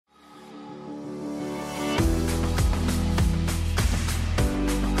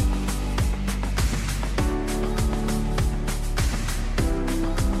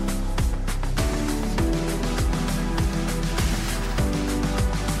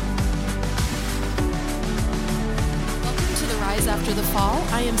After the Fall.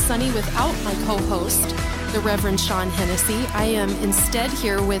 I am Sunny without my co-host, the Reverend Sean Hennessy. I am instead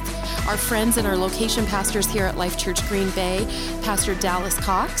here with our friends and our location pastors here at Life Church Green Bay, Pastor Dallas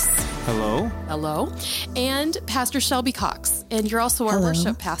Cox. Hello. Hello. And Pastor Shelby Cox. And you're also our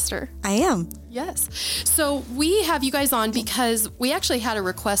worship pastor. I am. Yes. So we have you guys on because we actually had a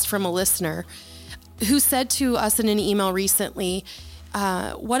request from a listener who said to us in an email recently,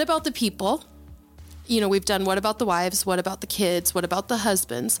 what about the people? You know, we've done what about the wives? What about the kids? What about the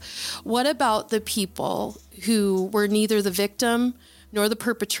husbands? What about the people who were neither the victim nor the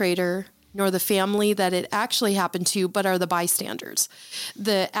perpetrator nor the family that it actually happened to, but are the bystanders?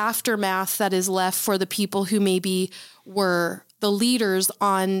 The aftermath that is left for the people who maybe were the leaders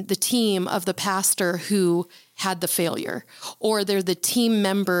on the team of the pastor who had the failure, or they're the team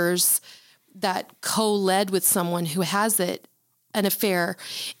members that co-led with someone who has an affair,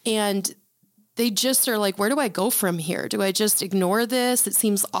 and they just are like, where do I go from here? Do I just ignore this? It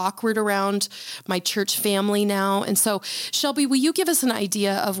seems awkward around my church family now. And so, Shelby, will you give us an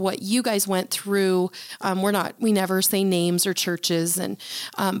idea of what you guys went through? We never say names or churches,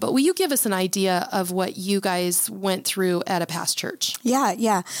 but will you give us an idea of what you guys went through at a past church?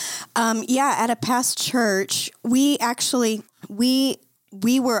 Yeah. At a past church, we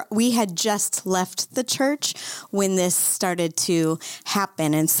had just left the church when this started to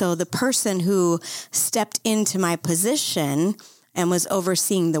happen. And so the person who stepped into my position and was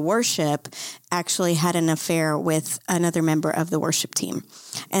overseeing the worship actually had an affair with another member of the worship team.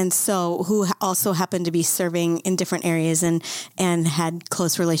 And so who also happened to be serving in different areas and had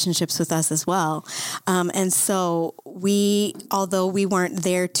close relationships with us as well. And so although we weren't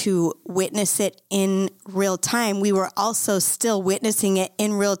there to witness it in real time, we were also still witnessing it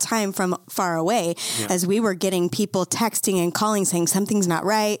in real time from far away as we were getting people texting and calling saying something's not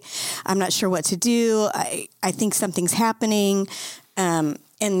right. I'm not sure what to do. I think something's happening.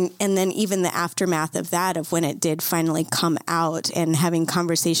 And then even the aftermath of that, of when it did finally come out, and having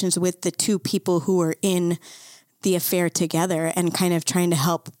conversations with the two people who were in the affair together and kind of trying to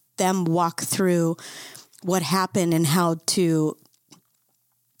help them walk through what happened and how to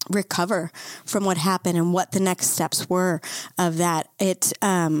recover from what happened and what the next steps were of that. It's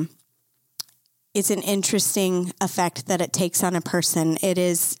an interesting effect that it takes on a person. It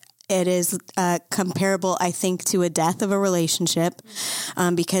is comparable, I think, to a death of a relationship,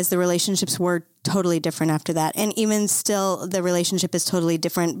 because the relationships were totally different after that. And even still, the relationship is totally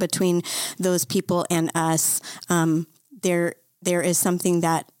different between those people and us. There is something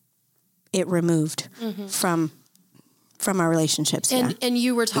that it removed from our relationships. And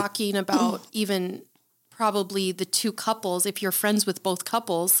you were talking about even probably the two couples. If you're friends with both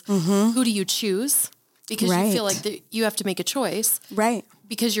couples, who do you choose? Because you feel like you have to make a choice. Right.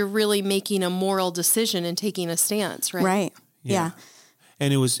 Because you're really making a moral decision and taking a stance, right? Right. Yeah.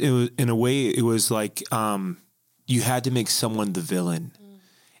 And it was in a way, it was like you had to make someone the villain.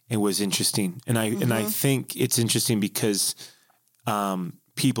 It was interesting, and I think it's interesting because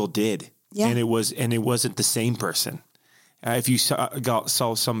people did, and it wasn't the same person. If you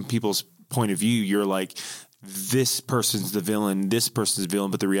saw some people's point of view, you're like, this person's the villain,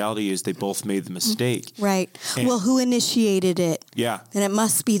 but the reality is they both made the mistake. Right. And, who initiated it? Yeah. And it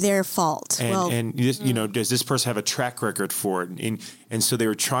must be their fault. Does this person have a track record for it? And so they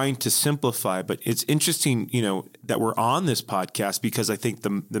were trying to simplify, but it's interesting, that we're on this podcast, because I think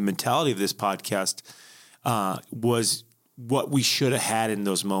the mentality of this podcast was what we should have had in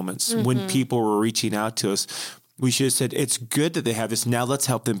those moments when people were reaching out to us. We should have said, it's good that they have this. Now let's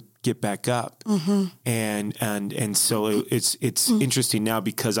help them get back up. And so it's interesting now,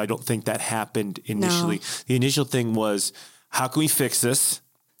 because I don't think that happened initially. No. The initial thing was, how can we fix this?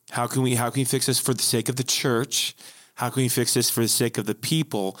 How can we fix this for the sake of the church? How can we fix this for the sake of the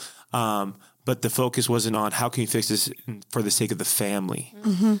people? But the focus wasn't on how can we fix this for the sake of the family.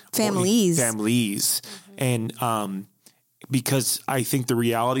 Families. And because I think the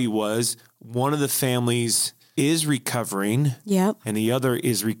reality was, one of the families is recovering, and the other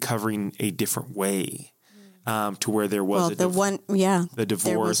is recovering a different way, to where there was the divorce.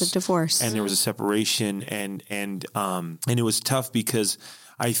 There was a divorce, and there was a separation, and it was tough, because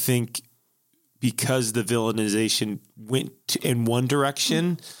I think because the villainization went in one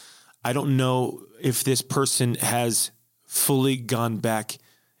direction, I don't know if this person has fully gone back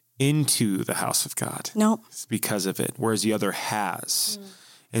into the house of God. No, because of it, whereas the other has.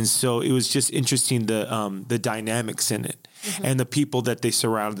 And so it was just interesting, the dynamics in it, and the people that they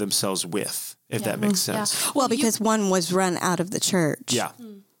surrounded themselves with, if that makes sense. Yeah. Well, because one was run out of the church. Yeah.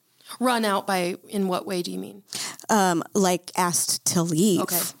 Run out in what way do you mean? Like asked to leave.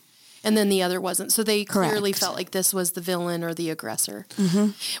 Okay. and then the other wasn't. So they clearly Correct. felt like this was the villain or the aggressor.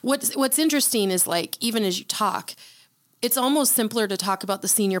 What's interesting is, like, even as you talk, it's almost simpler to talk about the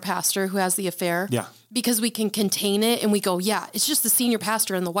senior pastor who has the affair. Yeah. Because we can contain it and we go, yeah, it's just the senior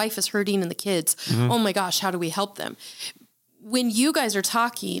pastor and the wife is hurting and the kids. Oh my gosh, how do we help them? When you guys are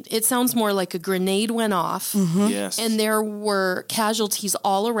talking, it sounds more like a grenade went off Yes. and there were casualties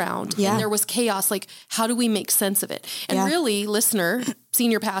all around Yeah. and there was chaos. Like, how do we make sense of it? And Yeah. really, listener,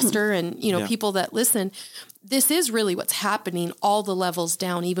 senior pastor, and, you know, Yeah. people that listen, this is really what's happening all the levels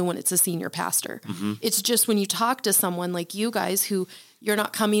down, even when it's a senior pastor. It's just when you talk to someone like you guys, who you're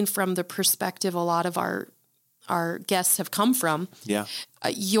not coming from the perspective a lot of our guests have come from. Yeah.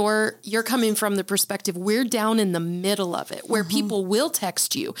 You're coming from the perspective, we're down in the middle of it, where people will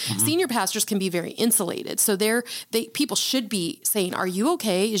text you. Senior pastors can be very insulated. So people should be saying, are you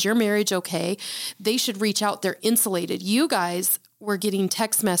okay? Is your marriage okay? They should reach out. They're insulated. You guys were getting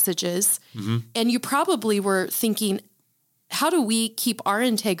text messages and you probably were thinking, how do we keep our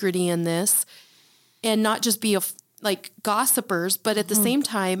integrity in this and not just be like gossipers, but at the same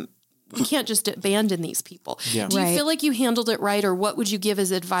time, we can't just abandon these people. Yeah. Do you Right. feel like you handled it right? Or what would you give as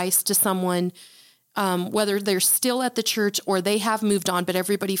advice to someone, whether they're still at the church or they have moved on, but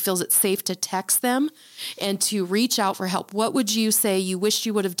everybody feels it's safe to text them and to reach out for help? What would you say you wished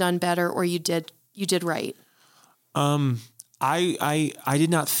you would have done better, or you did right? I did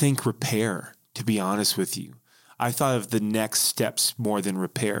not think repair, to be honest with you. I thought of the next steps more than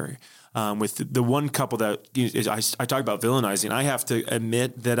repair. With the one couple that I talk about villainizing, I have to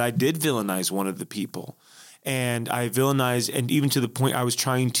admit that I did villainize one of the people. And I villainized, and even to the point I was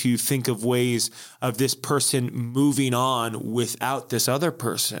trying to think of ways of this person moving on without this other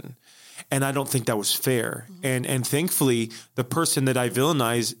person. And I don't think that was fair. And thankfully, the person that I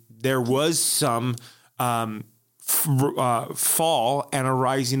villainized, there was some fall and a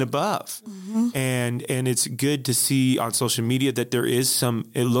rising above. And it's good to see on social media that there is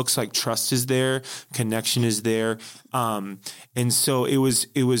it looks like trust is there, connection is there. And so it was,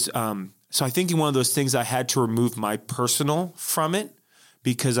 so I think in one of those things I had to remove my personal from it,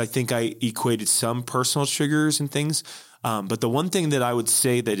 because I think I equated some personal triggers and things. But the one thing that I would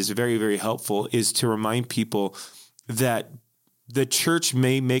say that is very, very helpful is to remind people that the church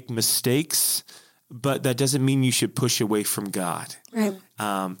may make mistakes, but that doesn't mean you should push away from God. Right.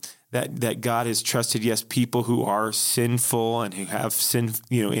 That God has trusted, yes, people who are sinful and who have sin,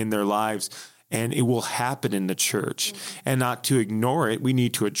 in their lives, and it will happen in the church. And not to ignore it, we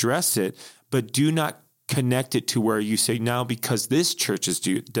need to address it, but do not connect it to where you say, now because this church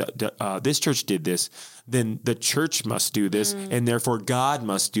this church did this, then the church must do this, and therefore God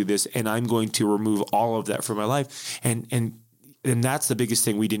must do this, and I'm going to remove all of that from my life. And that's the biggest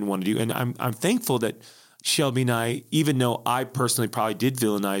thing we didn't want to do. And I'm thankful that Shelby and I, even though I personally probably did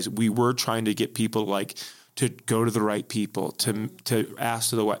villainize, we were trying to get people to go to the right people, to ask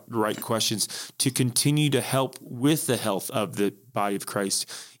the right questions, to continue to help with the health of the body of Christ,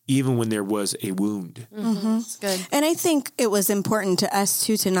 even when there was a wound. That's good. And I think it was important to us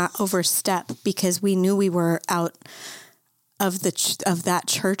too to not overstep, because we knew we were out of that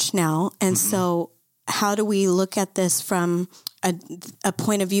church now. And so how do we look at this from a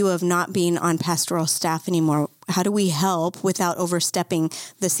point of view of not being on pastoral staff anymore? How do we help without overstepping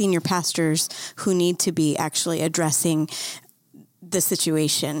the senior pastors who need to be actually addressing the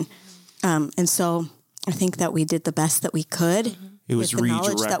situation? And so I think that we did the best that we could. It was with the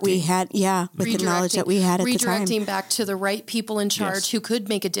knowledge that we had. Yeah. With the knowledge that we had at the time. Redirecting back to the right people in charge Yes. who could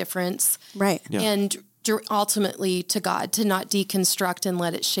make a difference. Right. Yeah. And ultimately to God, to not deconstruct and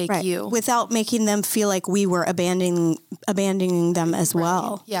let it shake Right. you. Without making them feel like we were abandoning them as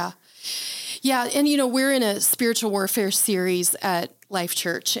well. Yeah. Yeah. And, we're in a spiritual warfare series at Life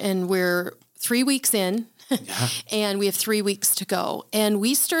Church, and we're 3 weeks in. And we have 3 weeks to go. And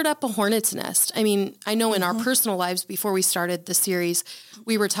we stirred up a hornet's nest. I mean, I know in our personal lives, before we started the series,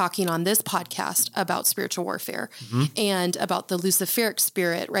 we were talking on this podcast about spiritual warfare and about the Luciferic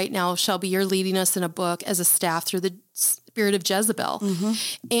spirit. Right now, Shelby, you're leading us in a book as a staff through the spirit of Jezebel.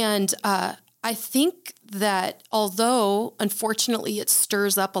 And I think that although, unfortunately, it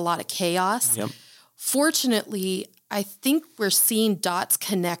stirs up a lot of chaos, fortunately, I think we're seeing dots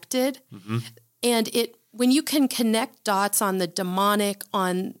connected. And when you can connect dots on the demonic,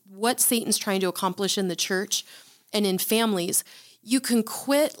 on what Satan's trying to accomplish in the church and in families, you can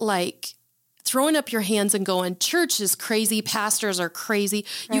quit throwing up your hands and going, church is crazy, pastors are crazy.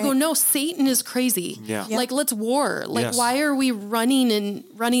 Right. You go, no, Satan is crazy. Yeah. Let's war. Yes. Why are we running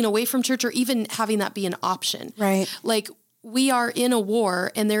away from church, or even having that be an option? Right. We are in a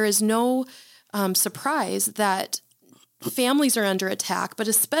war, and there is no surprise that families are under attack, but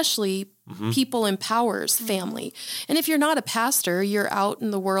especially people in power's family. And if you're not a pastor, you're out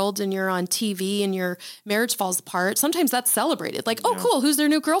in the world and you're on TV and your marriage falls apart. Sometimes that's celebrated. Like, oh, cool. Who's their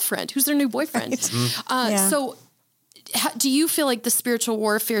new girlfriend? Who's their new boyfriend? So do you feel like the spiritual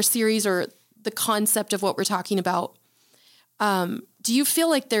warfare series or the concept of what we're talking about, do you feel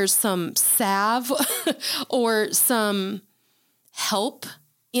like there's some salve or some help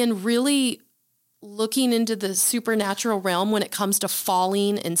in really looking into the supernatural realm when it comes to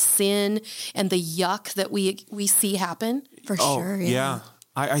falling and sin and the yuck that we see happen? For sure. Yeah.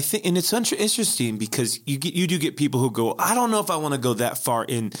 I think, and it's interesting because you do get people who go, I don't know if I want to go that far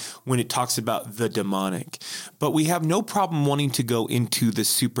in when it talks about the demonic, but we have no problem wanting to go into the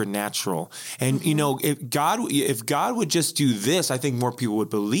supernatural. And, you know, if God would just do this, I think more people would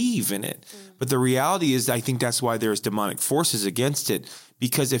believe in it. But the reality is, I think that's why there's demonic forces against it,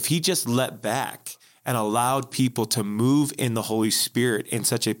 because if he just let back and allowed people to move in the Holy Spirit in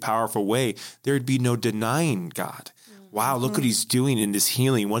such a powerful way, there'd be no denying God. Wow, look what he's doing in this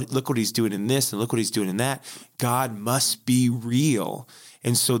healing. Look what he's doing in this, and look what he's doing in that. God must be real.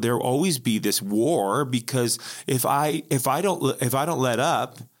 And so there'll always be this war, because if I don't let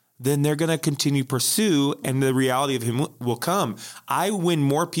up, then they're going to continue to pursue, and the reality of him will come. I win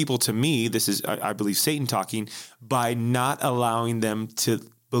more people to me. This is, I believe, Satan talking, by not allowing them to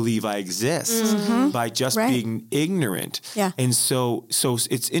believe I exist, by just being ignorant. Yeah. And so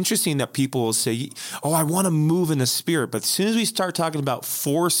it's interesting that people will say, oh, I want to move in the Spirit. But as soon as we start talking about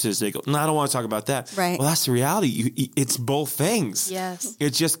forces, they go, no, I don't want to talk about that. Right. Well, that's the reality. It's both things. Yes.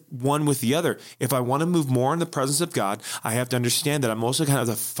 It's just one with the other. If I want to move more in the presence of God, I have to understand that I'm also kind of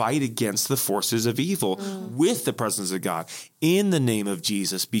the fight against the forces of evil with the presence of God in the name of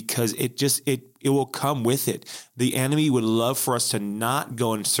Jesus, because it will come with it. The enemy would love for us to not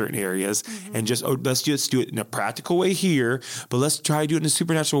go in certain areas and just, let's just do it in a practical way here, but let's try to do it in a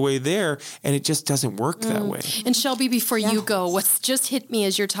supernatural way there. And it just doesn't work that way. And Shelby, before you go, what's just hit me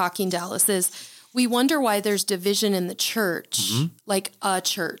as you're talking, Dallas, is we wonder why there's division in the church, like a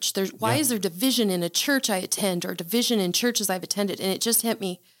church. Why is there division in a church I attend, or division in churches I've attended? And it just hit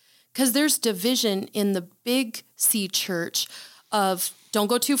me because there's division in the big C church of don't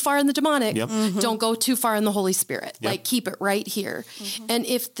go too far in the demonic, don't go too far in the Holy Spirit, like keep it right here. And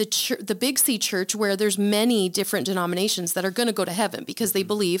if the big C church, where there's many different denominations that are going to go to heaven because they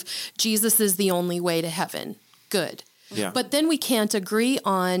believe Jesus is the only way to heaven, good. Yeah. But then we can't agree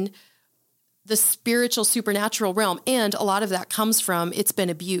on the spiritual supernatural realm. And a lot of that comes from, it's been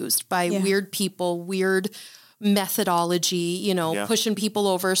abused by weird people, weird methodology, pushing people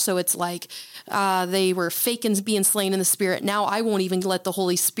over. So it's like they were fake and being slain in the Spirit. Now I won't even let the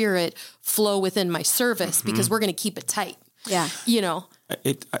Holy Spirit flow within my service because we're going to keep it tight. Yeah.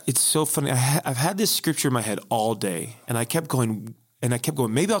 It's so funny. I've had this scripture in my head all day, and I kept going,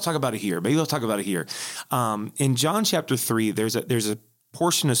 maybe I'll talk about it here. Maybe I'll talk about it here. In John chapter 3, there's a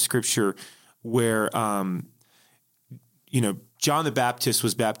portion of scripture where, John the Baptist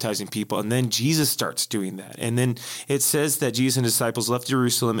was baptizing people, and then Jesus starts doing that. And then it says that Jesus and disciples left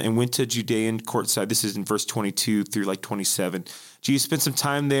Jerusalem and went to Judean courtside. This is in verse 22 through 27. Jesus spent some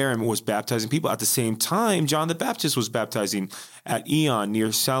time there and was baptizing people. At the same time, John the Baptist was baptizing at Aenon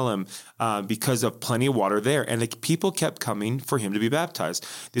near Salem because of plenty of water there. And the people kept coming for him to be baptized.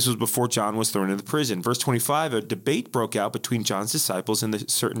 This was before John was thrown into prison. Verse 25, a debate broke out between John's disciples and the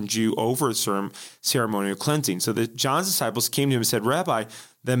certain Jew over ceremonial cleansing. So John's disciples came to him and said, Rabbi,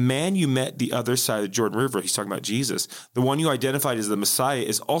 the man you met the other side of the Jordan River, he's talking about Jesus, the one you identified as the Messiah,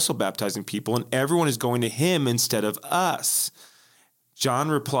 is also baptizing people, and everyone is going to him instead of us. John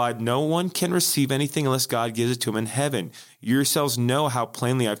replied, no one can receive anything unless God gives it to him in heaven. You yourselves know how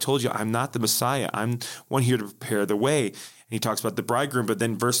plainly I've told you I'm not the Messiah. I'm one here to prepare the way. And he talks about the bridegroom, but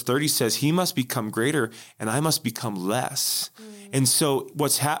then verse 30 says he must become greater and I must become less. And so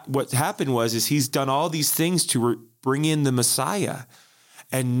what happened was he's done all these things to bring in the Messiah.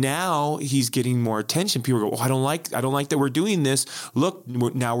 And now he's getting more attention. People go, I don't like that we're doing this. Look,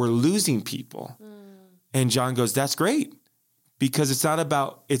 now we're losing people. And John goes, that's great. Because it's not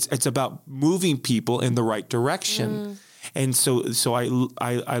about it's about moving people in the right direction. And so I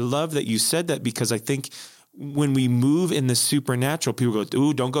love that you said that, because I think when we move in the supernatural, people go,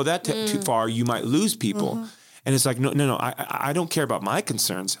 ooh, don't go that too far. You might lose people. And it's like, no. I don't care about my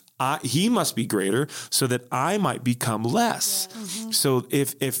concerns. He must be greater so that I might become less. So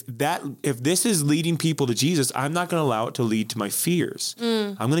if this is leading people to Jesus, I'm not going to allow it to lead to my fears.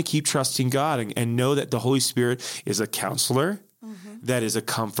 I'm going to keep trusting God and know that the Holy Spirit is a counselor, that is a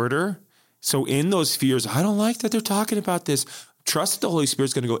comforter. So in those fears, I don't like that they're talking about this. Trust that the Holy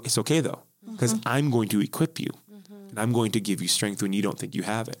Spirit's going to go, it's okay though, because I'm going to equip you. and I'm going to give you strength when you don't think you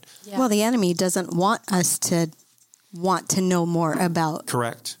have it. Yeah. Well, the enemy doesn't want us to want to know more about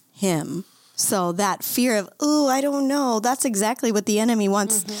Correct. him. So that fear of, oh, I don't know, that's exactly what the enemy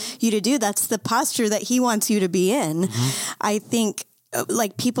wants you to do. That's the posture that he wants you to be in. I think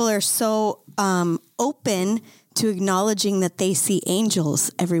like people are so open to acknowledging that they see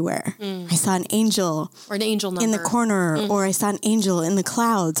angels everywhere. I saw an angel Or an angel number. in the corner, or I saw an angel in the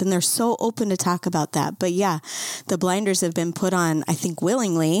clouds, and they're so open to talk about that. But yeah, the blinders have been put on, I think,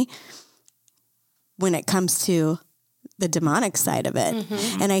 willingly when it comes to the demonic side of it.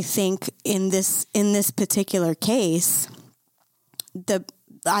 And I think in this particular case,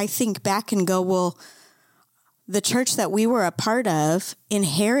 I think back and go, well, the church that we were a part of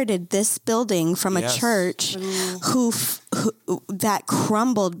inherited this building from a church who that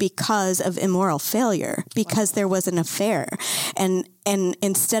crumbled because of immoral failure, because there was an affair. And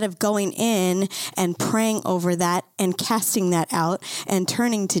instead of going in and praying over that and casting that out and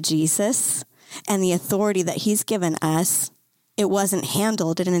turning to Jesus and the authority that he's given us, it wasn't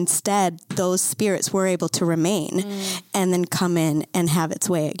handled. And instead, those spirits were able to remain and then come in and have its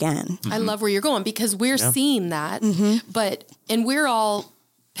way again. I love where you're going, because we're seeing that, and we're all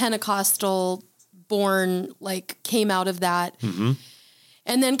Pentecostal born, like came out of that and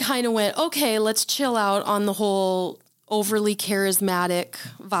then kind of went, okay, let's chill out on the whole overly charismatic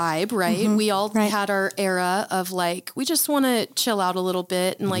vibe, right? We all had our era of like, we just want to chill out a little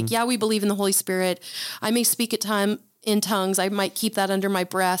bit. And like, yeah, we believe in the Holy Spirit. I may speak in tongues. I might keep that under my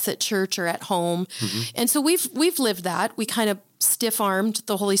breath at church or at home. And so we've lived that. We kind of stiff-armed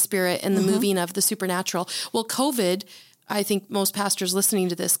the Holy Spirit and the moving of the supernatural. Well, COVID, I think most pastors listening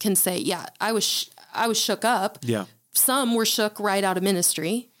to this can say, yeah, I was shook up. Yeah. Some were shook right out of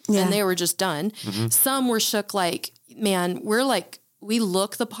ministry and they were just done. Some were shook like, man, we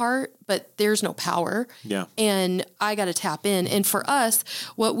look the part, but there's no power. Yeah. And I got to tap in. And for us,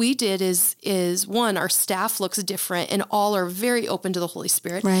 what we did is one, our staff looks different and all are very open to the Holy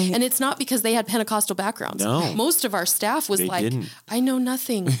Spirit. Right. And it's not because they had Pentecostal backgrounds. No. Most of our staff was didn't. I know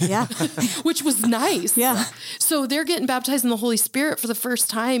nothing. Yeah. Which was nice. Yeah. So they're getting baptized in the Holy Spirit for the first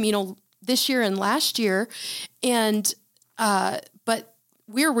time, this year and last year. And, but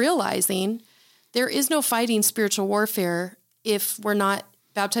we're realizing there is no fighting spiritual warfare if we're not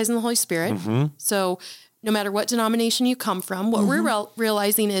baptized in the Holy Spirit. So no matter what denomination you come from, what we're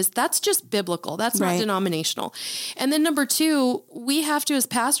realizing is that's just biblical. That's not denominational. And then number two, we have to, as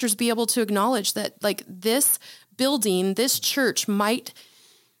pastors, be able to acknowledge that like this building, this church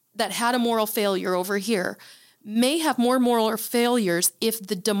that had a moral failure over here may have more moral failures if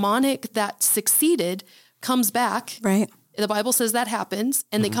the demonic that succeeded comes back. Right. The Bible says that happens,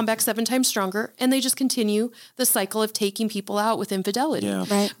 and they come back 7 times stronger, and they just continue the cycle of taking people out with infidelity. Yeah.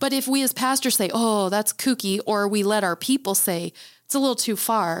 Right. But if we as pastors say, oh, that's kooky, or we let our people say, it's a little too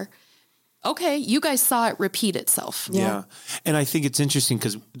far, okay, you guys saw it repeat itself. Yeah. And I think it's interesting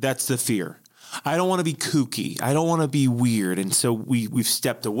because that's the fear. I don't want to be kooky. I don't want to be weird. And so we've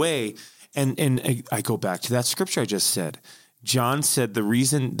stepped away. And I go back to that scripture I just said. John said the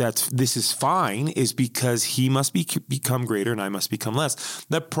reason that this is fine is because he must become greater and I must become less.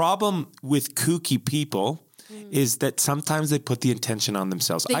 The problem with kooky people is that sometimes they put the intention on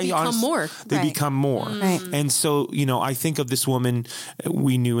themselves. They become more. They become more. Right. And so, I think of this woman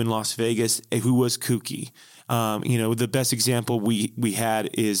we knew in Las Vegas who was kooky. The best example we had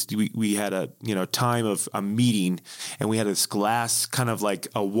is we had a time of a meeting, and we had this glass, kind of like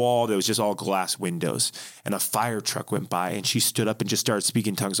a wall that was just all glass windows, and a fire truck went by, and she stood up and just started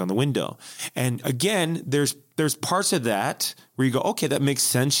speaking tongues on the window. And again, there's parts of that where you go, okay, that makes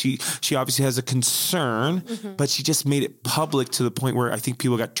sense. She obviously has a concern, but she just made it public to the point where I think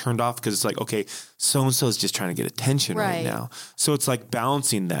people got turned off because it's like, okay, so-and-so is just trying to get attention right now. So it's like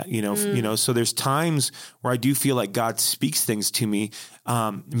balancing that, so there's times where I do feel like God speaks things to me,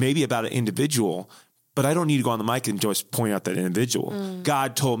 maybe about an individual, but I don't need to go on the mic and just point out that individual.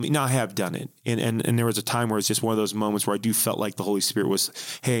 God told me, no, I have done it. And there was a time where it's just one of those moments where I do felt like the Holy Spirit was,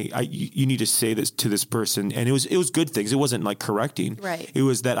 hey, you need to say this to this person. And it was good things. It wasn't like correcting. Right. It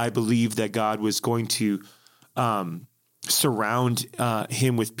was that I believed that God was going to surround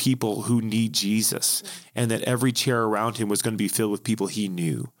him with people who need Jesus, and that every chair around him was going to be filled with people he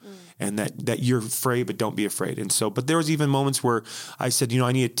knew. And that you're afraid, but don't be afraid. And so, but there was even moments where I said,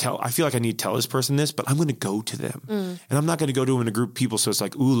 I feel like I need to tell this person this, but I'm going to go to them. And I'm not going to go to them in a group of people. So it's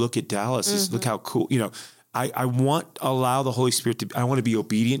like, ooh, look at Dallas. Look how cool, I want to allow the Holy Spirit I want to be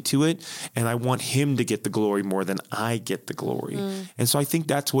obedient to it. And I want him to get the glory more than I get the glory. And so I think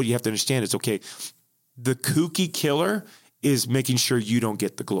that's what you have to understand is, okay, the kooky killer is making sure you don't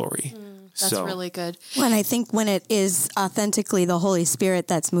get the glory. That's really good. Well, and I think when it is authentically the Holy Spirit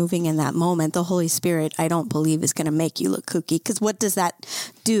that's moving in that moment, the Holy Spirit, I don't believe, is going to make you look kooky. Because what does that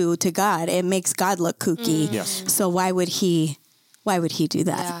do to God? It makes God look kooky. Yes. So why would he do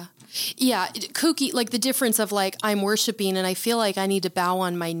that? Yeah. Kooky, like the difference of like, I'm worshiping and I feel like I need to bow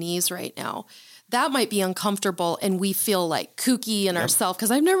on my knees right now. That might be uncomfortable and we feel like kooky in ourselves because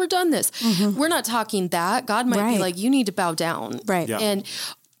I've never done this. We're not talking that. God might be like, you need to bow down. Right. Yeah. And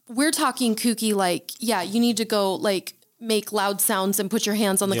we're talking kooky like, you need to go like make loud sounds and put your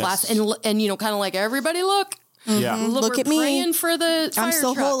hands on the glass and kind of like everybody look. Yeah. Look we're at me. praying for the fire I'm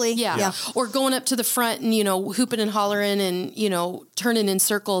so truck. holy. Yeah. Or going up to the front and, hooping and hollering and, turning in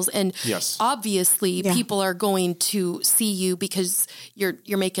circles. And obviously people are going to see you because you're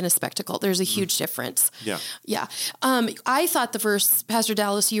making a spectacle. There's a huge difference. Yeah. Yeah. I thought the verse, Pastor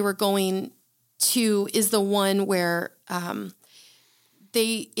Dallas, you were going to is the one where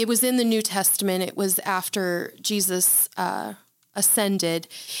it was in the New Testament. It was after Jesus ascended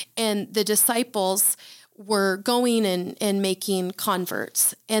and the disciples were going and making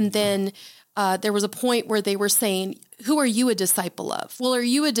converts. And then there was a point where they were saying, who are you a disciple of? Well, are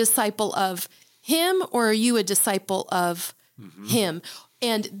you a disciple of him or are you a disciple of him?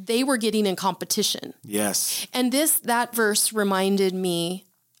 And they were getting in competition. Yes. And that verse reminded me,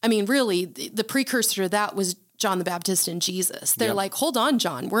 I mean, really the precursor to that was John the Baptist and Jesus. They're like, hold on,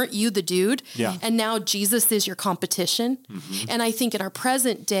 John, weren't you the dude? Yeah. And now Jesus is your competition. And I think in our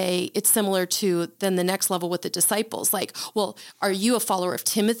present day, it's similar to then the next level with the disciples. Like, well, are you a follower of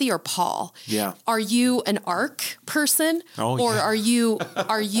Timothy or Paul? Yeah. Are you an ARC person? Or are you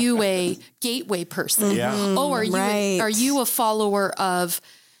a gateway person? Yeah. Oh, are you a follower of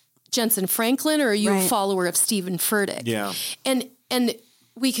Jensen Franklin or are you a follower of Stephen Furtick? Yeah. And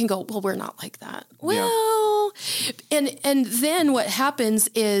we can go, well, we're not like that. Well, and then what happens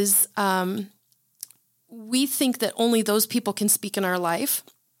is we think that only those people can speak in our life.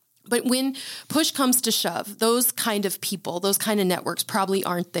 But when push comes to shove, those kind of people, those kind of networks probably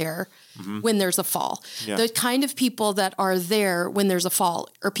aren't there when there's a fall. Yeah. The kind of people that are there when there's a fall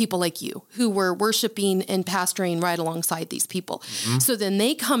are people like you who were worshiping and pastoring right alongside these people. So then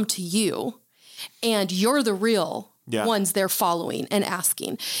they come to you and you're the real ones they're following and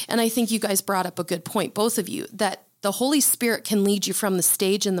asking. And I think you guys brought up a good point, both of you, that the Holy Spirit can lead you from the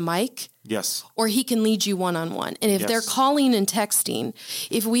stage and the mic. Yes. Or he can lead you one-on-one. And if they're calling and texting,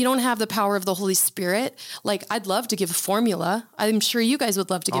 if we don't have the power of the Holy Spirit, like I'd love to give a formula. I'm sure you guys would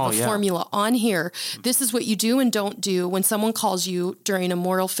love to give a formula on here. This is what you do and don't do when someone calls you during a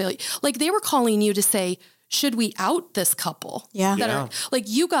moral failure. Like they were calling you to say, should we out this couple? Yeah. Like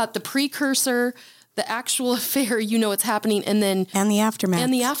you got the precursor, the actual affair, it's happening, and then the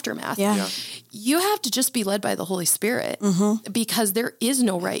aftermath. Yeah. You have to just be led by the Holy Spirit because there is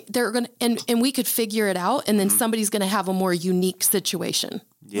no right. They're going to, and we could figure it out, and then somebody's going to have a more unique situation.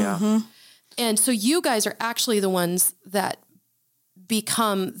 Yeah. And so you guys are actually the ones that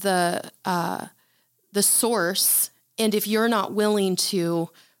become the source. And if you're not willing to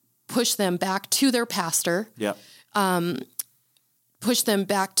push them back to their pastor, push them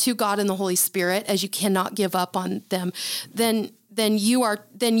back to God and the Holy Spirit, as you cannot give up on them, then you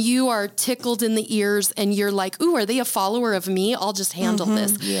are tickled in the ears and you're like, ooh, are they a follower of me? I'll just handle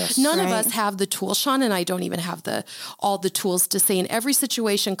this. Yes. None of us have the tools. Sean and I don't even have all the tools to say in every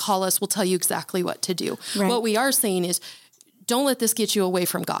situation, call us, we'll tell you exactly what to do. Right. What we are saying is, don't let this get you away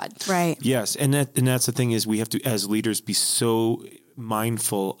from God. Right. Yes. And that's the thing is we have to, as leaders, be so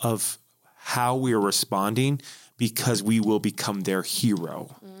mindful of how we are responding because we will become their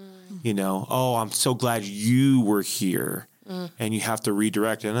hero. Oh, I'm so glad you were here. And you have to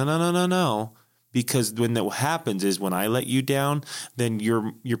redirect it. No. Because when that happens is when I let you down, then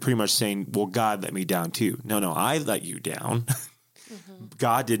you're pretty much saying, well, God let me down too. No, I let you down.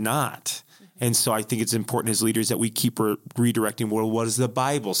 God did not. And so I think it's important as leaders that we keep redirecting. Well, what does the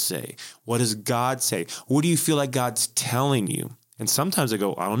Bible say? What does God say? What do you feel like God's telling you? And sometimes I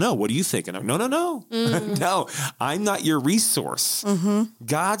go, I don't know. What do you think? And I'm, no. No, I'm not your resource.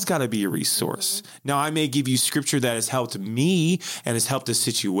 God's got to be your resource. Now, I may give you scripture that has helped me and has helped a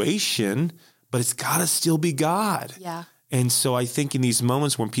situation, but it's got to still be God. Yeah. And so I think in these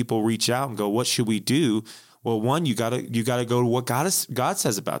moments when people reach out and go, what should we do? Well, one, you gotta go to what God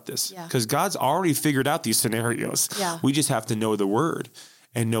says about this, because God's already figured out these scenarios. Yeah. We just have to know the word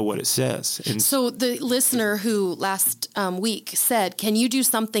and know what it says. And so the listener who last week said, can you do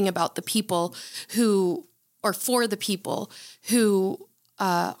something about the people for the people who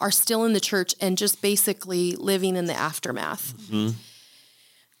are still in the church and just basically living in the aftermath?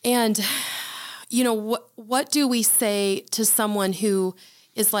 And, what do we say to someone who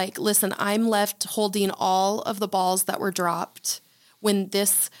is like, listen, I'm left holding all of the balls that were dropped when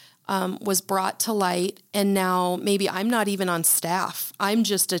this was brought to light. And now maybe I'm not even on staff. I'm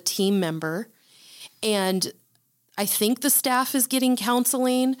just a team member. And I think the staff is getting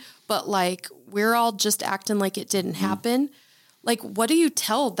counseling, but like, we're all just acting like it didn't happen. Like, what do you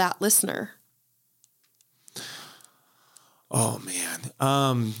tell that listener? Oh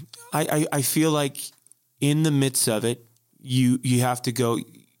man. I feel like in the midst of it, you have to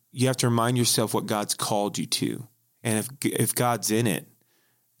remind yourself what God's called you to. And if God's in it,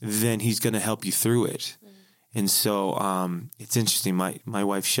 then he's going to help you through it. And so, it's interesting. My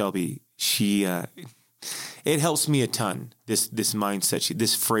wife, Shelby, it helps me a ton. This mindset,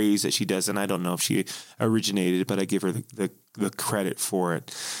 this phrase that she does. And I don't know if she originated it, but I give her the credit for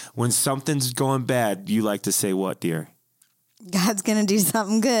it. When something's going bad, you like to say what, dear? God's going to do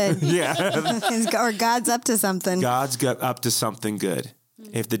something good. Yeah. Or God's up to something. God's got up to something good.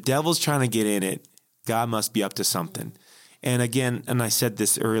 If the devil's trying to get in it, God must be up to something. And again, and I said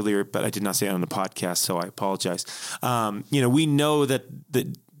this earlier, but I did not say it on the podcast, so I apologize. We know that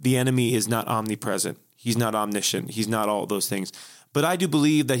the enemy is not omnipresent. He's not omniscient. He's not all those things. But I do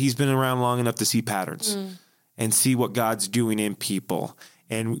believe that he's been around long enough to see patterns and see what God's doing in people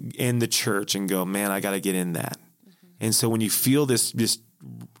and in the church and go, man, I got to get in that. And so when you feel this,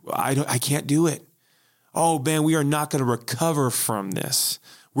 I can't do it. Oh man, we are not going to recover from this.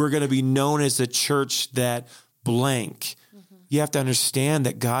 We're going to be known as the church that blank. You have to understand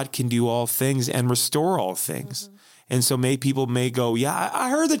that God can do all things and restore all things. And so people may go, yeah, I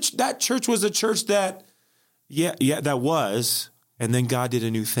heard that church was a church that, that was. And then God did a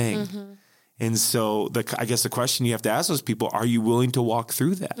new thing. And so I guess the question you have to ask those people, are you willing to walk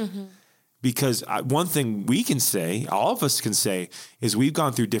through that? Because one thing we can say, all of us can say, is we've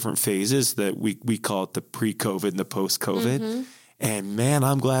gone through different phases that we call it the pre-COVID and the post-COVID. And man,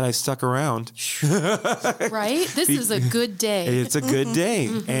 I'm glad I stuck around. Right? This is a good day. It's a good day.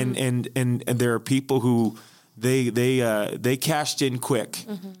 And there are people who they cashed in quick.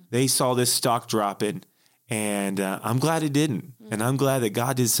 They saw this stock dropping, and I'm glad it didn't. And I'm glad that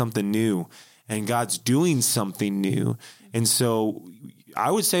God did something new, and God's doing something new. And so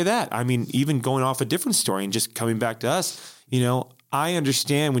I would say that. I mean, even going off a different story and just coming back to us, I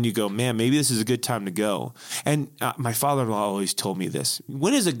understand when you go, man, maybe this is a good time to go. And my father-in-law always told me this.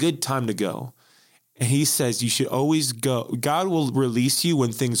 When is a good time to go? And he says you should always go. God will release you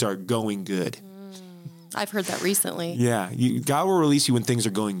when things are going good. I've heard that recently. Yeah. God will release you when things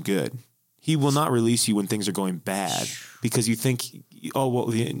are going good. He will not release you when things are going bad because you think,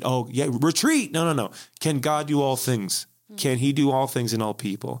 retreat. No. Can God do all things? Can he do all things in all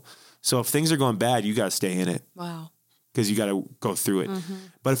people? So if things are going bad, you got to stay in it. Wow. Because you got to go through it.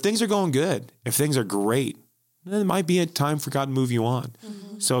 But if things are going good, if things are great, then it might be a time for God to move you on.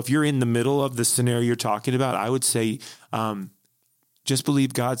 So if you're in the middle of the scenario you're talking about, I would say just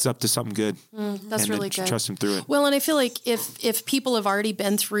believe God's up to something good. That's really good. Trust him through it. Well, and I feel like if people have already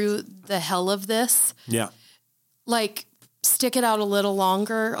been through the hell of this, like stick it out a little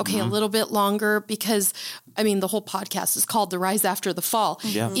longer. Okay, a little bit longer, because I mean, the whole podcast is called The Rise After the Fall.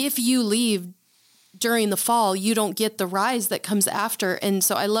 Yeah. If you leave during the fall, you don't get the rise that comes after. And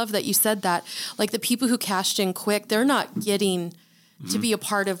so I love that you said that. Like the people who cashed in quick, they're not getting to be a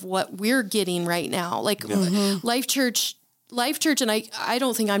part of what we're getting right now. Like Life Church, and I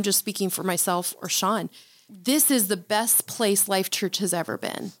don't think I'm just speaking for myself or Sean. This is the best place Life Church has ever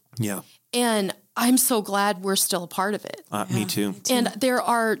been. Yeah. And I'm so glad we're still a part of it. Me too. And there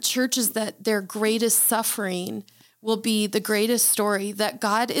are churches that their greatest suffering will be the greatest story, that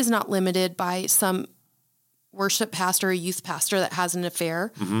God is not limited by some worship pastor or youth pastor that has an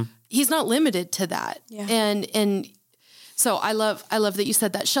affair. He's not limited to that. Yeah. And so I love that you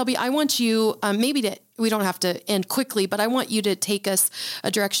said that. Shelby, I want you we don't have to end quickly, but I want you to take us a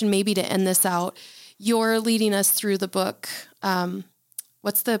direction maybe to end this out. You're leading us through the book.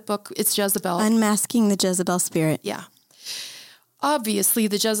 What's the book? It's Jezebel. Unmasking the Jezebel Spirit. Yeah. Obviously,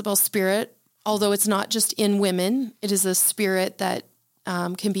 the Jezebel spirit, although it's not just in women, it is a spirit that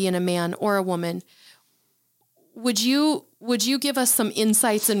can be in a man or a woman. Would you give us some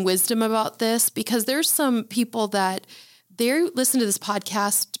insights and wisdom about this? Because there's some people that they listen to this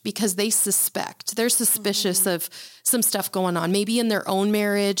podcast because they're suspicious of some stuff going on, maybe in their own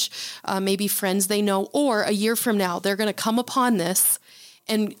marriage, maybe friends they know, or a year from now, they're going to come upon this.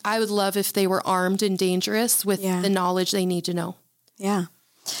 And I would love if they were armed and dangerous with the knowledge they need to know. Yeah.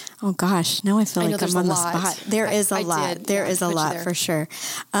 Oh gosh, now I feel like I'm on the spot. There is a lot. There is a lot for sure.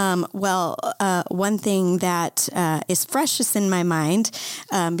 One thing that is freshest in my mind,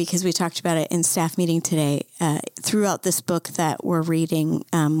 because we talked about it in staff meeting today, throughout this book that we're reading,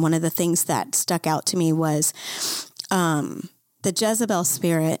 one of the things that stuck out to me was the Jezebel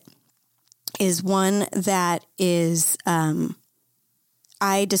spirit is one that is,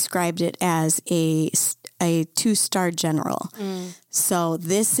 I described it as a 2-star general. So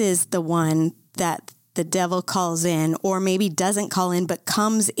this is the one that the devil calls in, or maybe doesn't call in, but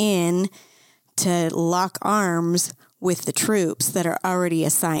comes in to lock arms with the troops that are already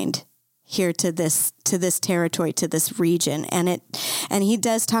assigned here to this territory, to this region. And he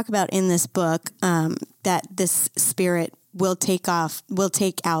does talk about in this book that this spirit will take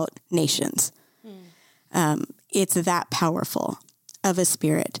out nations. It's that powerful of a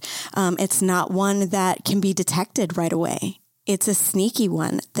spirit. It's not one that can be detected right away. It's a sneaky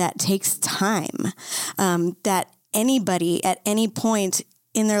one that takes time, that anybody at any point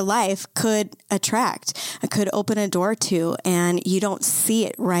in their life could could open a door to, and you don't see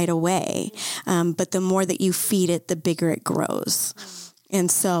it right away. But the more that you feed it, the bigger it grows. And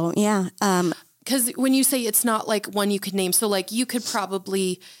so, because when you say it's not like one you could name, so like you could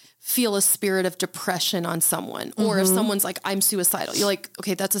probably feel a spirit of depression on someone, or if someone's like, I'm suicidal, you're like,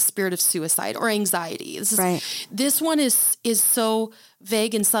 okay, that's a spirit of suicide or anxiety. This one is so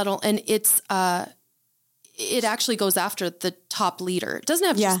vague and subtle, and it actually goes after the top leader. It doesn't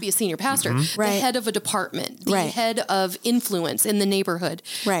have to just be a senior pastor, the head of a department, the head of influence in the neighborhood.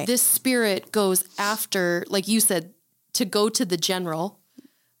 This spirit goes after, like you said, to go to the general.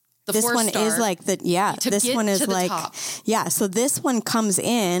 This one is like this one is like, so this one comes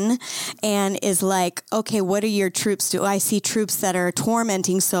in and is like, okay, what are your troops do? I see troops that are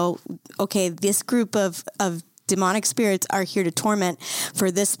tormenting. So, okay, this group of demonic spirits are here to torment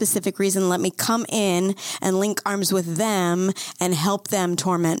for this specific reason. Let me come in and link arms with them and help them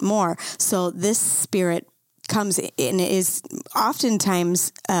torment more. So this spirit comes in, is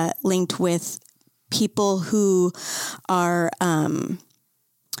oftentimes linked with people who are,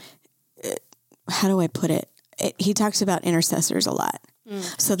 how do I put it? He talks about intercessors a lot.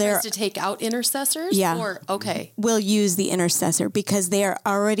 So they're to take out intercessors? Or, okay. We'll use the intercessor because they are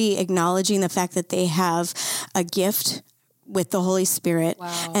already acknowledging the fact that they have a gift with the Holy Spirit.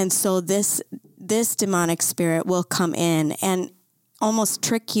 Wow. And so this demonic spirit will come in and almost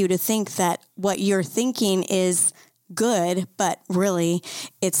trick you to think that what you're thinking is good, but really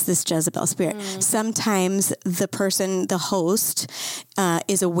it's this Jezebel spirit. Sometimes the person, the host,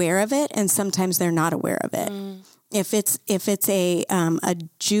 is aware of it, and sometimes they're not aware of it. If it's a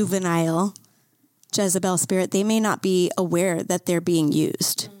juvenile Jezebel spirit, they may not be aware that they're being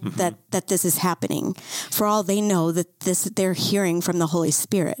used, that this is happening. For all they know, that they're hearing from the Holy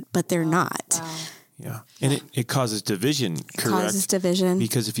Spirit, but they're not. Wow. Yeah. And it causes division, correct? It causes division.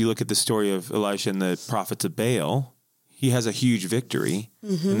 Because if you look at the story of Elijah and the prophets of Baal, he has a huge victory.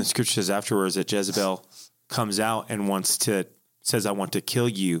 And the scripture says afterwards that Jezebel comes out and says, I want to kill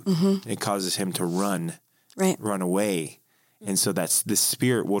you. It causes him to run away. And so this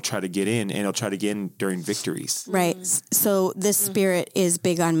spirit will try to get in, and it'll try to get in during victories. Right. So this spirit is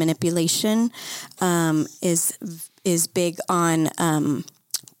big on manipulation, is big on,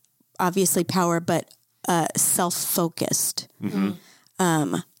 obviously power, but, self-focused.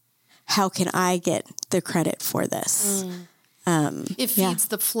 How can I get the credit for this? It feeds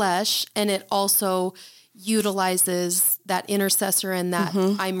the flesh, and it also utilizes that intercessor and that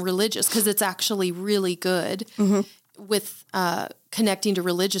I'm religious, because it's actually really good with connecting to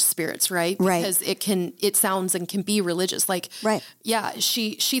religious spirits, right? Because it sounds and can be religious. Like,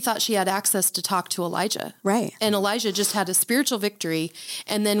 she thought she had access to talk to Elijah. Right. And Elijah just had a spiritual victory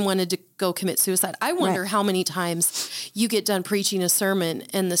and then wanted to go commit suicide. I wonder how many times you get done preaching a sermon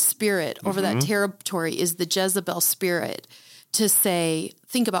and the spirit over that territory is the Jezebel spirit to say,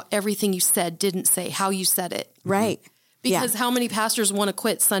 think about everything you said, didn't say, how you said it. Right. Because how many pastors want to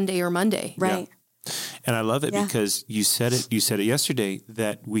quit Sunday or Monday? Right. Yeah. And I love it because you said it yesterday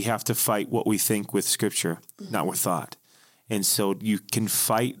that we have to fight what we think with scripture, not with thought. And so you can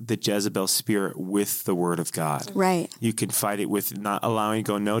fight the Jezebel spirit with the word of God. Right. You can fight it with not allowing,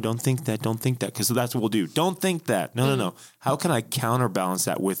 go, no, don't think that. Because that's what we'll do. Don't think that. No. how can I counterbalance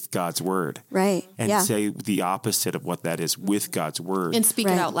that with God's word? Right. And say the opposite of what that is with God's word. And speak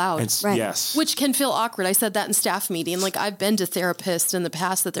it out loud. Yes. Which can feel awkward. I said that in staff meeting. Like I've been to therapists in the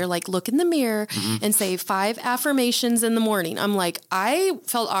past that they're like, look in the mirror and say 5 affirmations in the morning. I'm like, I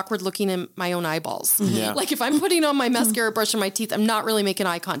felt awkward looking in my own eyeballs. Yeah. Like if I'm putting on my mascara, brushing my teeth, I'm not really making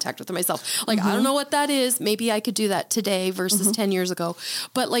eye contact with myself. Like, I don't know what that is. Maybe I could do that today versus 10 years ago.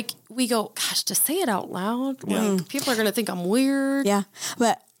 But like we go, gosh, just say it out loud. Like people are going to think I'm weird. Yeah.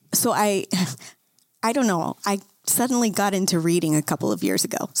 But so I don't know. I suddenly got into reading a couple of years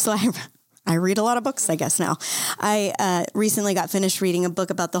ago. So I read a lot of books, I guess now. I recently got finished reading a book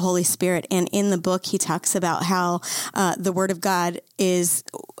about the Holy Spirit. And in the book, he talks about how the Word of God is,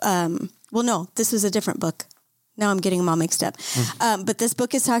 no, this was a different book. Now I'm getting them all mixed up. But this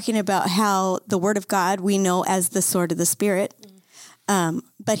book is talking about how the Word of God we know as the sword of the Spirit.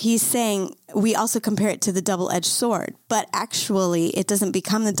 But he's saying we also compare it to the double-edged sword. But actually, it doesn't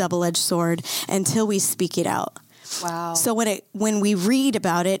become the double-edged sword until we speak it out. Wow. So when we read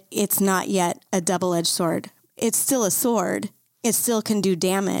about it, it's not yet a double-edged sword. It's still a sword. It still can do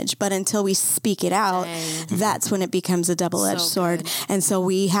damage, but until we speak it out, that's when it becomes a double-edged sword. And so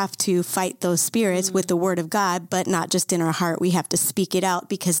we have to fight those spirits with the Word of God, but not just in our heart. We have to speak it out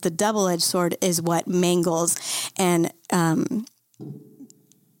because the double-edged sword is what mangles and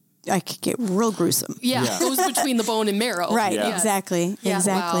I could get real gruesome. Yeah. Goes between the bone and marrow. Right. Yeah. Exactly. Yeah.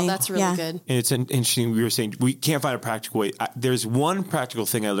 Exactly. Wow, that's really good. And it's interesting. We were saying we can't find a practical way. There's one practical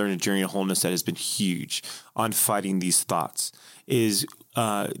thing I learned in Journey to Wholeness that has been huge on fighting these thoughts is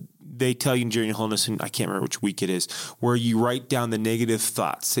they tell you in Journey to Wholeness, and I can't remember which week it is, where you write down the negative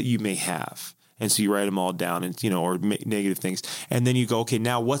thoughts that you may have. And so you write them all down and, or negative things. And then you go, okay,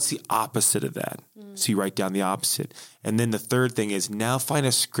 now what's the opposite of that? So you write down the opposite. And then the third thing is now find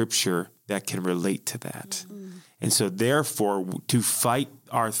a scripture that can relate to that. And so therefore, to fight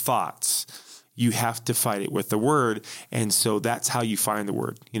our thoughts, you have to fight it with the word. And so that's how you find the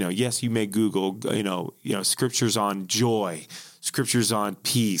word. Yes, you may Google, scriptures on joy, scriptures on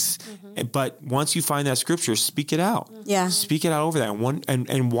peace. But once you find that scripture, speak it out. Yeah. Speak it out over that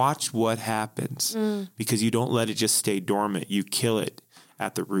and watch what happens because you don't let it just stay dormant. You kill it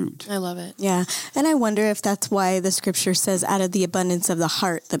at the root. I love it. Yeah. And I wonder if that's why the scripture says out of the abundance of the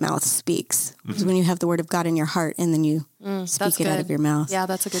heart, the mouth speaks. Because when you have the Word of God in your heart and then you speak it out of your mouth. Yeah,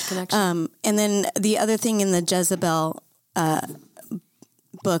 that's a good connection. And then the other thing in the Jezebel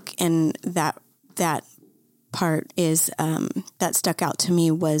book and that part is that stuck out to me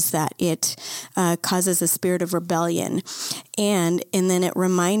was that it causes a spirit of rebellion. And then it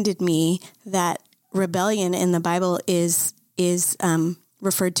reminded me that rebellion in the Bible is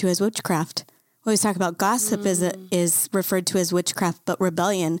referred to as witchcraft. We always talk about gossip is referred to as witchcraft, but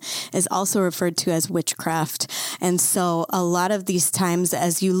rebellion is also referred to as witchcraft. And so a lot of these times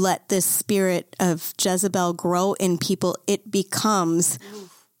as you let this spirit of Jezebel grow in people, it becomes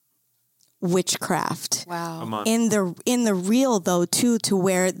witchcraft. Wow. In the real though too, to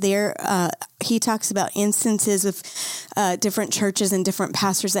where he talks about instances of different churches and different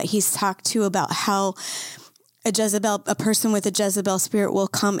pastors that he's talked to about how a person with a Jezebel spirit will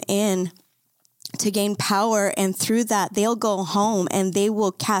come in to gain power, and through that they'll go home and they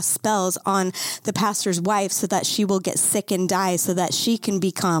will cast spells on the pastor's wife so that she will get sick and die so that she can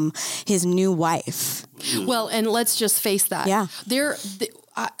become his new wife. Well, and let's just face that. Yeah.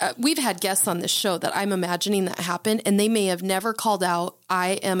 We've had guests on this show that I'm imagining that happened, and they may have never called out,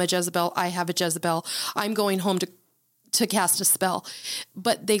 I am a Jezebel, I have a Jezebel, I'm going home to cast a spell.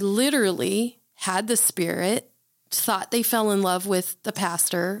 But they literally had the spirit, thought they fell in love with the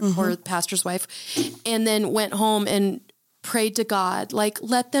pastor or the pastor's wife, and then went home and prayed to God, like,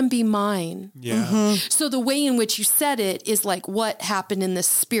 let them be mine. Yeah. So the way in which you said it is like what happened in the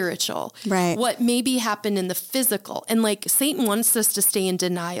spiritual, right? What maybe happened in the physical. And like Satan wants us to stay in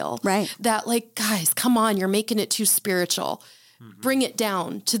denial, right? That like, guys, come on, you're making it too spiritual. Bring it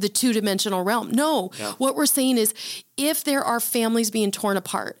down to the 2-dimensional realm. No, what we're saying is if there are families being torn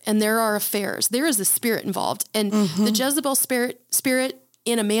apart and there are affairs, there is a spirit involved. And the Jezebel spirit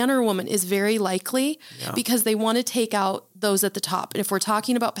in a man or a woman is very likely because they want to take out those at the top. And if we're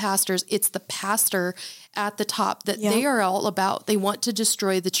talking about pastors, it's the pastor at the top that they are all about. They want to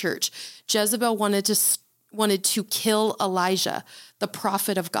destroy the church. Jezebel wanted to kill Elijah, the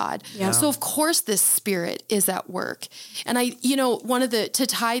prophet of God. Yeah. So of course this spirit is at work. And to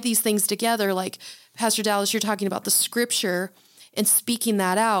tie these things together, like Pastor Dallas, you're talking about the scripture and speaking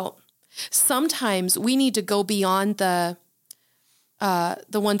that out. Sometimes we need to go beyond the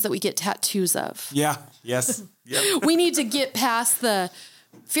ones that we get tattoos of. Yeah. Yes. Yep. We need to get past the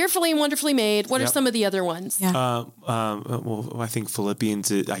Fearfully and wonderfully made. What are Yep. some of the other ones? Yeah. Well, I think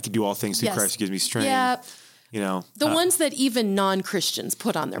Philippians, I can do all things through Yes. Christ who gives me strength. Yeah. You know, The ones that even non-Christians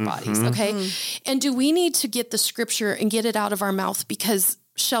put on their bodies, okay? And do we need to get the scripture and get it out of our mouth? Because,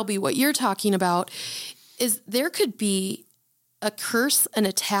 Shelby, what you're talking about is there could be a curse, an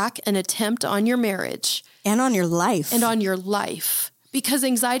attack, an attempt on your marriage And on your life. and on your life. Because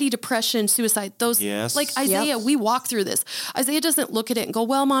anxiety, depression, suicide, those, Yes. like Isaiah, we walk through this. Isaiah doesn't look at it and go,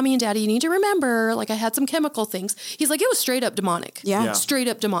 well, mommy and daddy, you need to remember, like I had some chemical things. He's like, it was straight up demonic. Yeah. Straight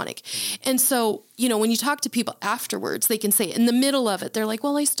up demonic. And so, you know, when you talk to people afterwards, they can say in the middle of it, they're like,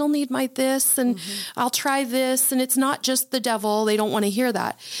 well, I still need my this and I'll try this. And it's not just the devil. They don't want to hear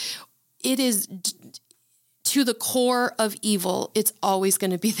that. It is to the core of evil. It's always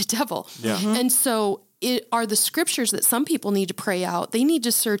going to be the devil. Yeah. And so it are the scriptures that some people need to pray out. They need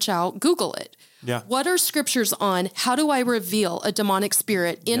to search out, Google it. Yeah. What are scriptures on? How do I reveal a demonic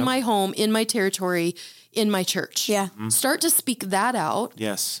spirit in my home, in my territory, in my church? Yeah. Start to speak that out.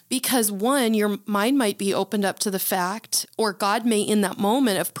 yes. Because one, your mind might be opened up to the fact, or God may, in that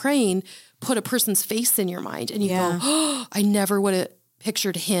moment of praying, put a person's face in your mind and you Yeah. go, oh, I never would have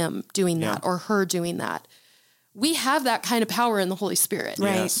pictured him doing that or her doing that. We have that kind of power in the Holy Spirit.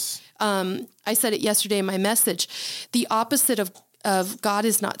 Right. Yes. I said it yesterday in my message. The opposite of God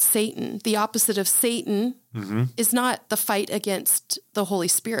is not Satan. The opposite of Satan is not the fight against the Holy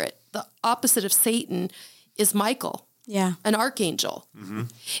Spirit. The opposite of Satan is Michael, Yeah. an archangel.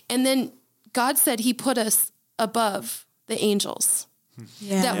 And then God said he put us above the angels,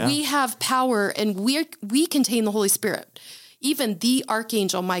 Yeah. that we have power and we contain the Holy Spirit. Even the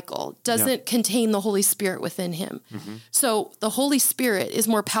archangel Michael doesn't contain the Holy Spirit within him. So the Holy Spirit is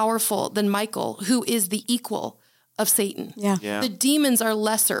more powerful than Michael, who is the equal of Satan. Yeah. Yeah. The demons are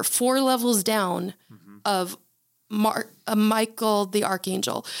lesser, 4 levels down of Michael, the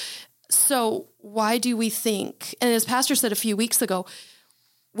archangel. So why do we think, and as Pastor said a few weeks ago,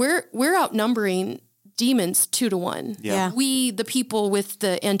 we're outnumbering demons 2 to 1. Yeah. We, the people with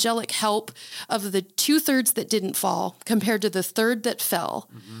the angelic help of the 2/3 that didn't fall compared to the 1/3 that fell.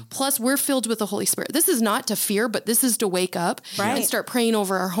 Plus we're filled with the Holy Spirit. This is not to fear, but this is to wake up and Right. start praying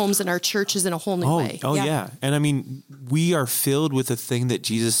over our homes and our churches in a whole new way. Oh, Yeah. yeah. And I mean, we are filled with the thing that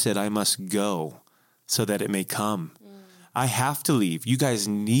Jesus said, I must go so that it may come. I have to leave. You guys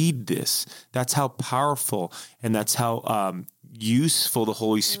need this. That's how powerful and that's how useful the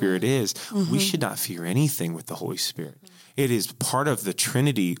Holy Spirit is. We should not fear anything with the Holy Spirit. It is part of the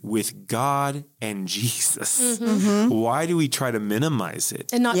Trinity with God and Jesus. Why do we try to minimize it?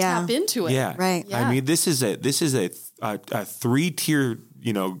 And not Yeah. tap into it. Yeah. Right. Yeah. I mean, this is a 3-tier,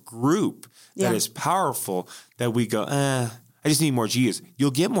 group that Yeah. is powerful that we go, I just need more Jesus.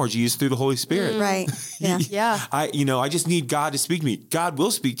 You'll get more Jesus through the Holy Spirit. Right. Yeah. Yeah. I just need God to speak to me. God will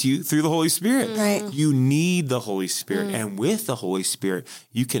speak to you through the Holy Spirit. Right. You need the Holy Spirit. And with the Holy Spirit,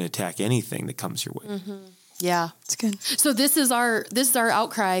 you can attack anything that comes your way. Yeah. It's good. So this is our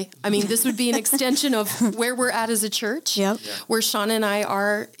outcry. I mean, this would be an extension of where we're at as a church, Yep. where Sean and I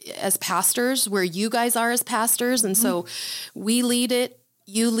are as pastors, where you guys are as pastors. And so we lead it,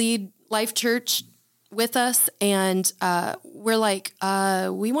 you lead Life Church with us. And we're like,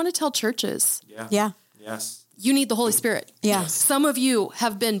 we want to tell churches, Yeah. Yes. you need the Holy Spirit. Yeah. Some of you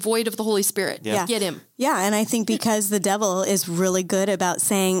have been void of the Holy Spirit. Yeah. Get him. Yeah. And I think because the devil is really good about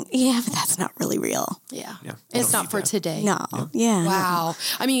saying, yeah, but that's not really real. Yeah. Yeah. It's Don't not need for that. today. No. Yeah. Wow.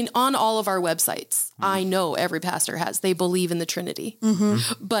 I mean, on all of our websites, I know every pastor has, they believe in the Trinity,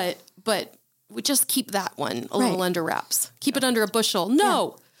 but we just keep that one a little Right. under wraps. Keep it under a bushel.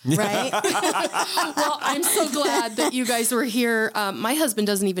 No. Right. Well, I'm so glad that you guys were here. My husband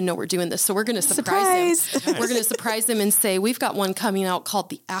doesn't even know we're doing this, so we're going to surprise him. We're going to surprise him and say, we've got one coming out called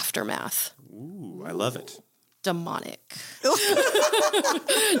The Aftermath. Ooh, I love it. Demonic.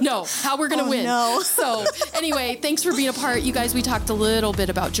 No, how we're going to win. no. So anyway, thanks for being a part. You guys, we talked a little bit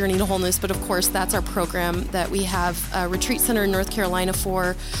about Journey to Wholeness, but of course that's our program that we have a retreat center in North Carolina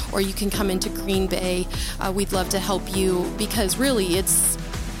for, or you can come into Green Bay. We'd love to help you because really it's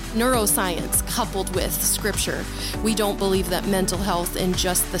neuroscience coupled with scripture. We don't believe that mental health and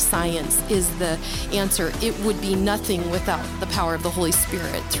just the science is the answer. It would be nothing without the power of the Holy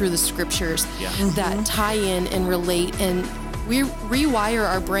Spirit through the scriptures that tie in and relate and we rewire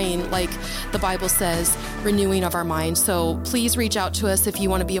our brain, like the Bible says, renewing of our mind. So please reach out to us if you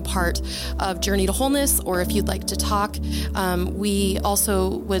want to be a part of Journey to Wholeness or if you'd like to talk. We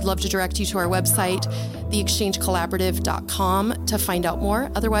also would love to direct you to our website, theexchangecollaborative.com, to find out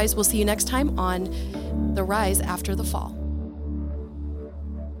more. Otherwise, we'll see you next time on The Rise After the Fall.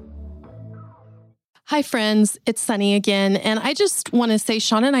 Hi, friends. It's Sunny again. And I just want to say,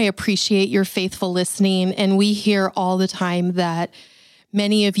 Sean and I appreciate your faithful listening. And we hear all the time that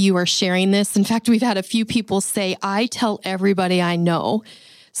many of you are sharing this. In fact, we've had a few people say, I tell everybody I know,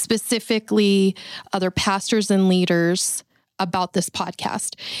 specifically other pastors and leaders, about this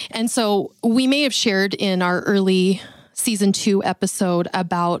podcast. And so we may have shared in our early season 2 episode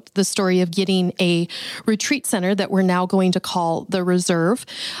about the story of getting a retreat center that we're now going to call the Reserve,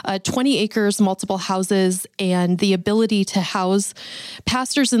 20 acres, multiple houses, and the ability to house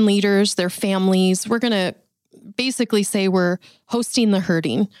pastors and leaders, their families. We're going to basically say we're hosting the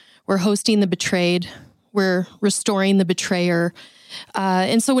hurting, we're hosting the betrayed, we're restoring the betrayer.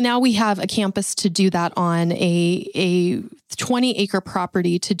 And so now we have a campus to do that on, a 20-acre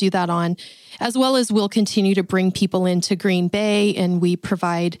property to do that on, as well as we'll continue to bring people into Green Bay, and we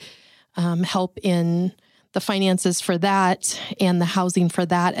provide help in the finances for that and the housing for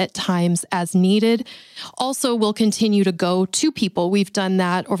that at times as needed. Also, we'll continue to go to people. We've done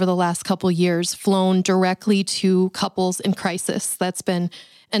that over the last couple of years, flown directly to couples in crisis. That's been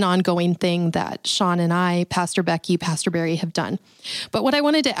an ongoing thing that Sean and I, Pastor Becky, Pastor Barry have done. But what I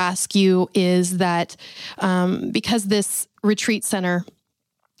wanted to ask you is that because this retreat center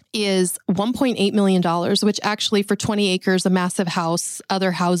is $1.8 million, which actually for 20 acres, a massive house,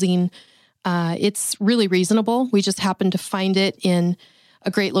 other housing, it's really reasonable. We just happened to find it in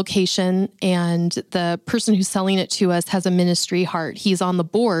a great location, and the person who's selling it to us has a ministry heart. He's on the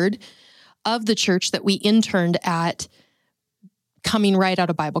board of the church that we interned at, coming right out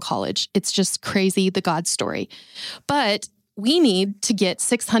of Bible college. It's just crazy, the God story. But we need to get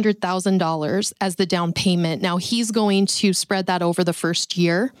 $600,000 as the down payment. Now he's going to spread that over the first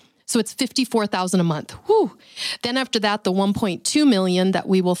year. So it's $54,000 a month. Whew. Then after that, the $1.2 million that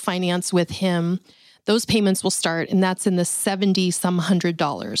we will finance with him, those payments will start, and that's in the $70-some hundred.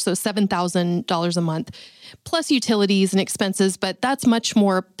 So $7,000 a month, plus utilities and expenses, but that's much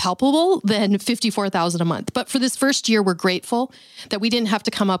more palpable than $54,000 a month. But for this first year, we're grateful that we didn't have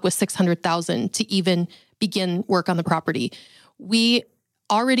to come up with $600,000 to even begin work on the property. We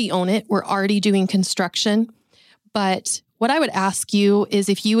already own it. We're already doing construction. But what I would ask you is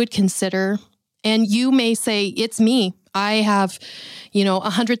if you would consider, and you may say, it's me, I have,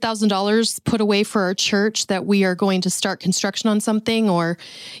 $100,000 put away for our church that we are going to start construction on something. Or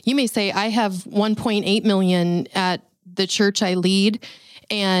you may say, I have $1.8 million at the church I lead,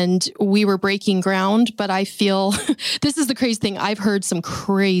 and we were breaking ground. But I feel this is the crazy thing. I've heard some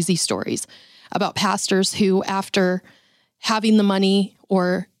crazy stories about pastors who, after having the money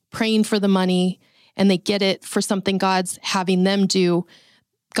or praying for the money, and they get it for something God's having them do,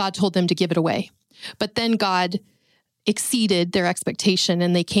 God told them to give it away. But then God exceeded their expectation,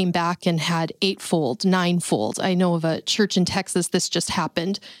 and they came back and had 8-fold, 9-fold. I know of a church in Texas, this just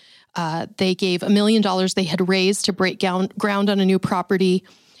happened. They gave $1 million they had raised to break ground on a new property,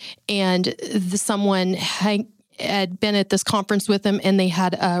 and someone had been at this conference with them, and they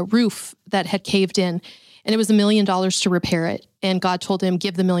had a roof that had caved in, and it was $1 million to repair it. And God told him,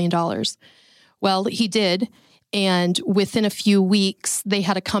 give the $1 million. Well, he did. And within a few weeks, they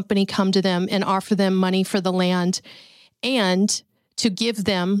had a company come to them and offer them money for the land and to give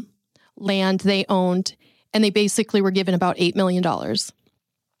them land they owned. And they basically were given about $8 million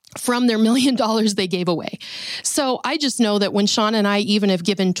from their $1 million they gave away. So I just know that when Sean and I even have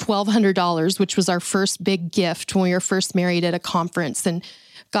given $1,200, which was our first big gift when we were first married at a conference, and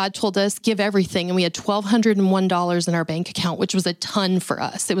God told us, give everything. And we had $1,201 in our bank account, which was a ton for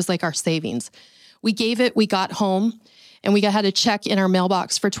us. It was like our savings. We gave it, we got home, and we had a check in our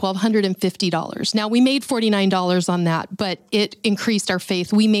mailbox for $1,250. Now, we made $49 on that, but it increased our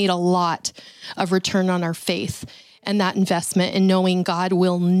faith. We made a lot of return on our faith and that investment, and knowing God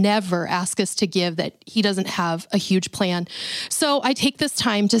will never ask us to give, that he doesn't have a huge plan. So I take this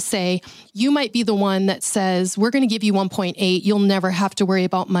time to say, you might be the one that says, we're going to give you 1.8. You'll never have to worry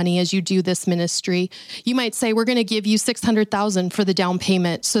about money as you do this ministry. You might say, we're going to give you $600,000 for the down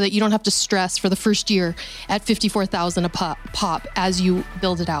payment so that you don't have to stress for the first year at $54,000 a pop as you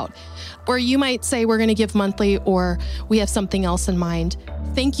build it out. Or you might say, we're going to give monthly, or we have something else in mind.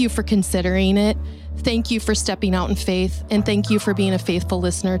 Thank you for considering it. Thank you for stepping out in faith, and thank you for being a faithful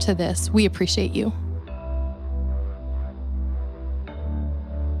listener to this. We appreciate you.